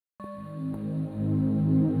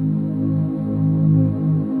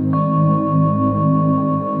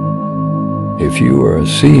If you are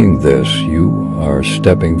seeing this, you are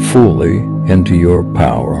stepping fully into your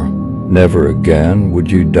power. Never again would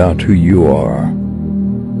you doubt who you are.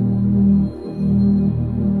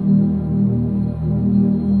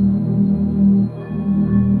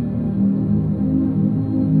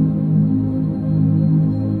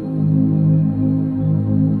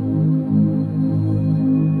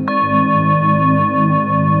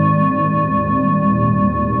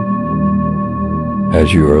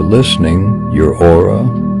 As you are listening, your aura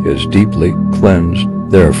is deeply cleansed.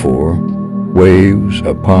 Therefore, waves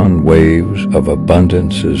upon waves of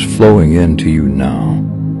abundance is flowing into you now.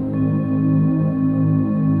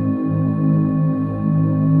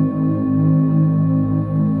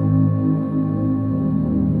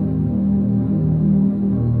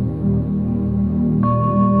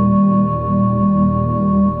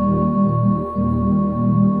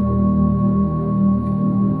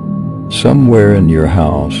 Somewhere in your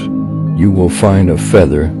house, you will find a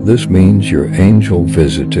feather. This means your angel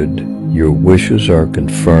visited. Your wishes are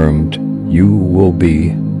confirmed. You will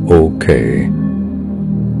be okay.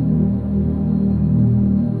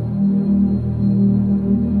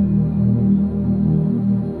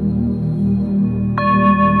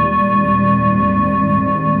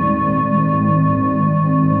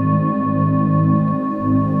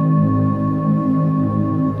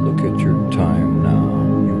 Look at your time now.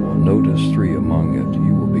 Notice 3 among it.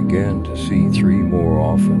 You will begin to see 3 more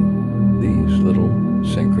often. These little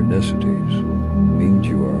synchronicities means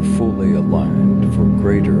you are fully aligned for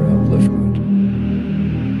greater upliftment.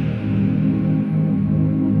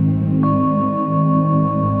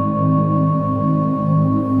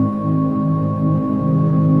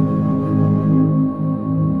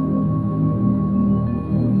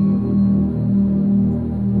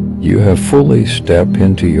 You have fully stepped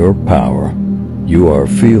into your power. You are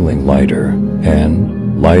feeling lighter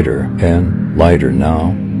and lighter and lighter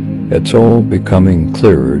now. It's all becoming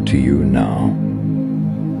clearer to you now.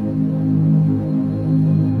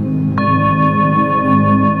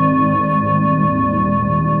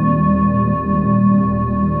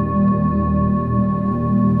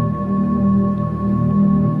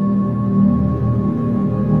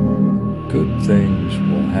 Good things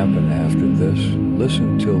will happen after this.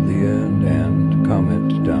 Listen till the end and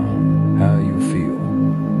comment down how you feel.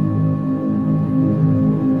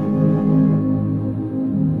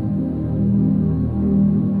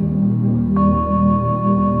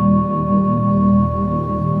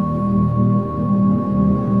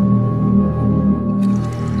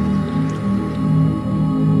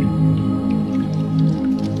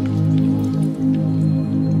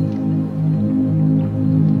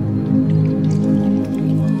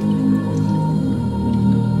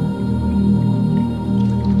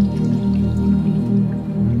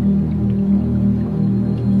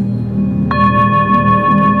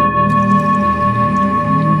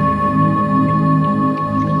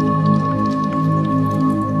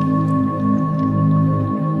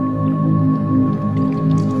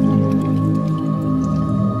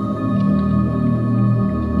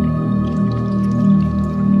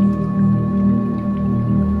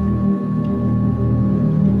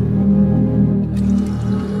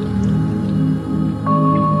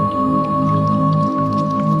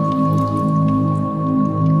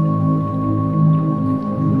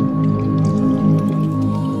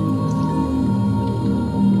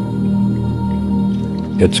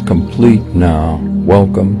 It's complete now.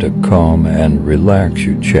 Welcome to Calm and Relax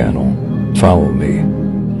You channel. Follow me.